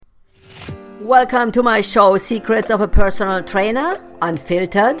Welcome to my show, Secrets of a Personal Trainer,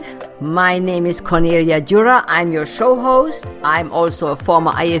 Unfiltered. My name is Cornelia Dura. I'm your show host. I'm also a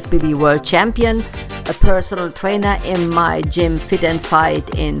former IFBB World Champion, a personal trainer in my gym Fit and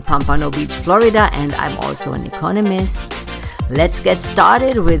Fight in Pompano Beach, Florida, and I'm also an economist. Let's get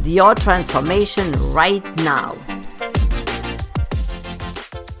started with your transformation right now.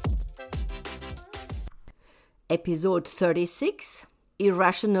 Episode 36.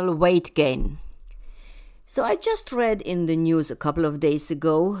 Irrational weight gain. So I just read in the news a couple of days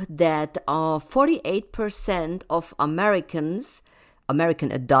ago that 48% of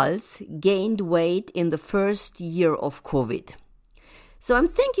American adults gained weight in the first year of COVID. So I'm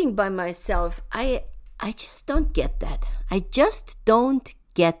thinking by myself, I just don't get that. I just don't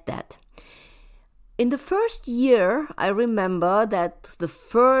get that. In the first year, I remember that the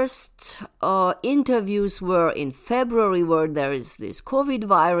first interviews were in February, where there is this COVID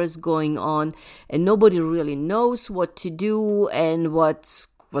virus going on and nobody really knows what to do and what's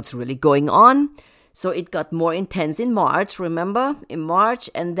really going on. So it got more intense in March, remember? In March,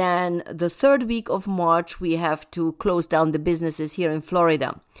 and then the third week of March, we have to close down the businesses here in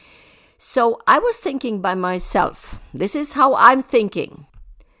Florida. So I was thinking by myself, this is how I'm thinking.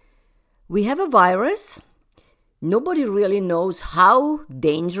 We have a virus. Nobody really knows how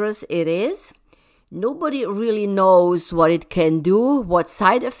dangerous it is. Nobody really knows what it can do, what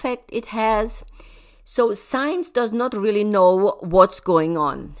side effect it has. So science does not really know what's going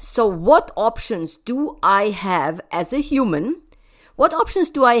on. So what options do I have as a human? What options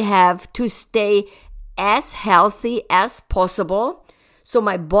do I have to stay as healthy as possible so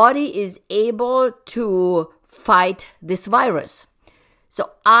my body is able to fight this virus?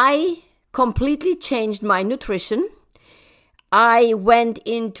 So I completely changed my nutrition. I went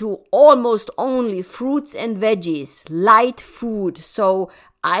into almost only fruits and veggies, light food. So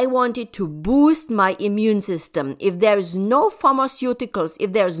I wanted to boost my immune system. If there's no pharmaceuticals,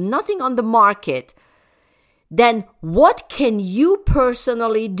 if there's nothing on the market, then what can you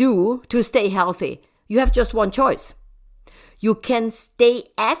personally do to stay healthy? You have just one choice. You can stay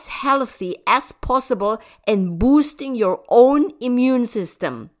as healthy as possible and boosting your own immune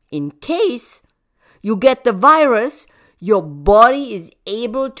system. In case you get the virus, your body is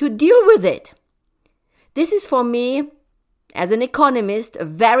able to deal with it. This is for me, as an economist, a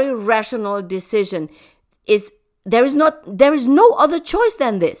very rational decision. There is no other choice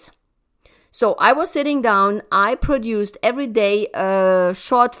than this. So I was sitting down. I produced every day a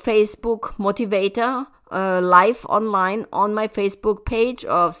short Facebook motivator live online on my Facebook page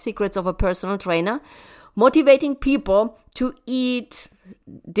of Secrets of a Personal Trainer, motivating people to eat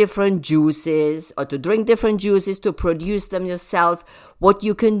different juices or to drink different juices, to produce them yourself, what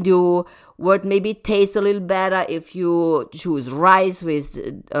you can do, what maybe tastes a little better if you choose rice with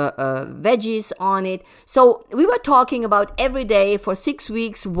veggies on it. So we were talking about every day for 6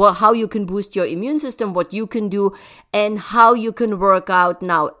 weeks how you can boost your immune system, what you can do, and how you can work out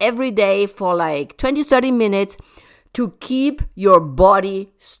now every day for like 20-30 minutes to keep your body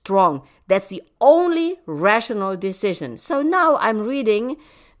strong. That's the only rational decision. So now I'm reading,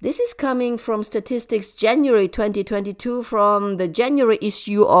 this is coming from Statistics January 2022 from the January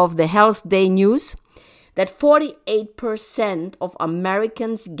issue of the Health Day News, that 48% of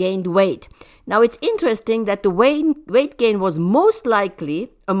Americans gained weight. Now it's interesting that the weight gain was most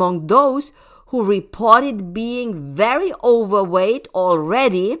likely among those who reported being very overweight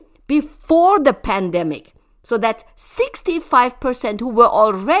already before the pandemic. So that's 65% who were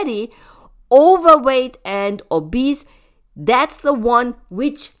already overweight and obese. That's the one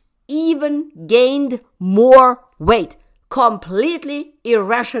which even gained more weight. Completely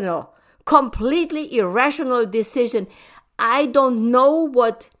irrational decision. I don't know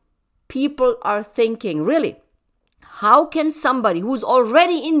what people are thinking, really. How can somebody who's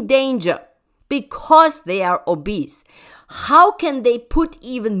already in danger because they are obese, how can they put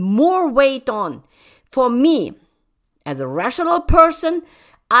even more weight on? For me, as a rational person,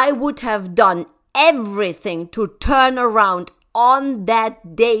 I would have done everything to turn around on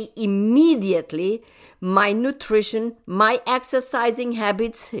that day immediately my nutrition, my exercising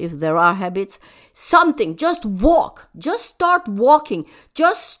habits, if there are habits, something. Just walk. Just start walking.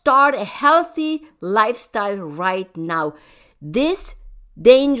 Just start a healthy lifestyle right now. This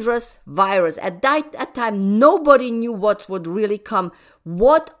dangerous virus, at that time, nobody knew what would really come.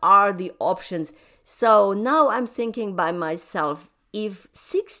 What are the options? So now I'm thinking by myself, if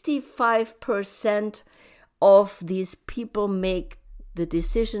 65% of these people make the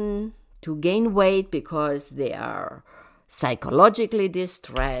decision to gain weight because they are psychologically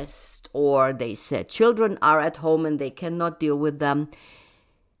distressed or they said children are at home and they cannot deal with them,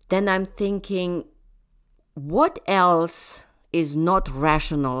 then I'm thinking, what else is not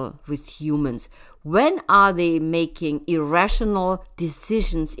rational with humans? When are they making irrational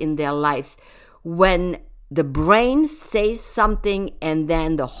decisions in their lives? When the brain says something and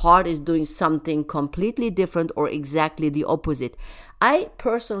then the heart is doing something completely different or exactly the opposite. I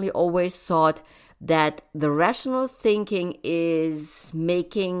personally always thought that the rational thinking is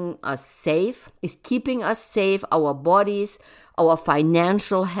making us safe, is keeping us safe, our bodies, our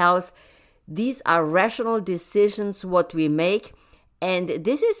financial health. These are rational decisions what we make. And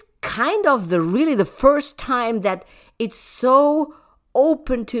this is kind of the first time that it's so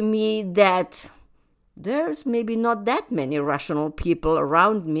open to me that there's maybe not that many rational people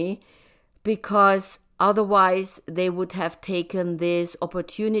around me, because otherwise they would have taken this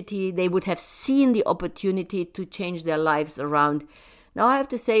opportunity, they would have seen the opportunity to change their lives around. Now I have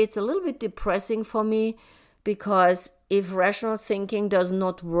to say it's a little bit depressing for me, because if rational thinking does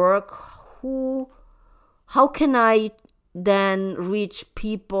not work, how can I then reach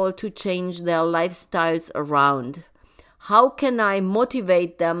people to change their lifestyles around? How can I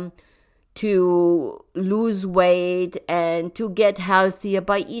motivate them to lose weight and to get healthier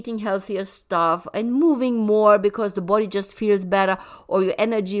by eating healthier stuff and moving more because the body just feels better or your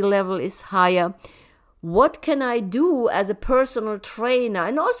energy level is higher? What can I do as a personal trainer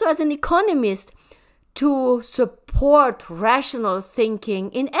and also as an economist to support rational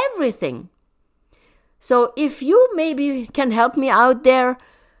thinking in everything? So if you maybe can help me out there,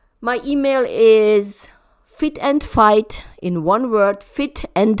 my email is fitandfight, in one word,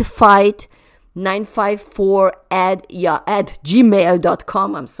 fitandfight954 at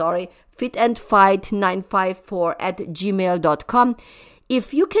gmail.com. I'm sorry, fitandfight954 at gmail.com.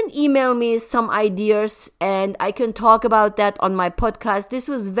 If you can email me some ideas and I can talk about that on my podcast, this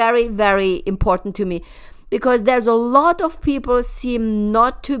was very, very important to me, because there's a lot of people seem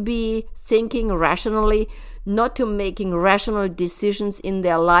not to be thinking rationally, not to making rational decisions in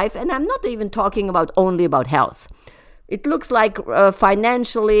their life. And I'm not even talking only about health. It looks like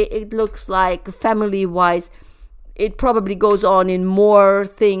financially, it looks like family-wise, it probably goes on in more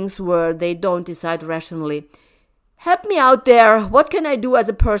things where they don't decide rationally. Help me out there. What can I do as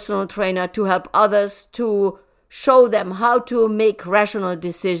a personal trainer to help others, to show them how to make rational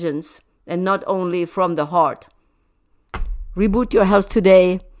decisions and not only from the heart? Reboot your health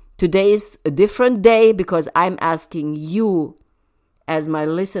today. Today is a different day because I'm asking you as my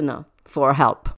listener for help.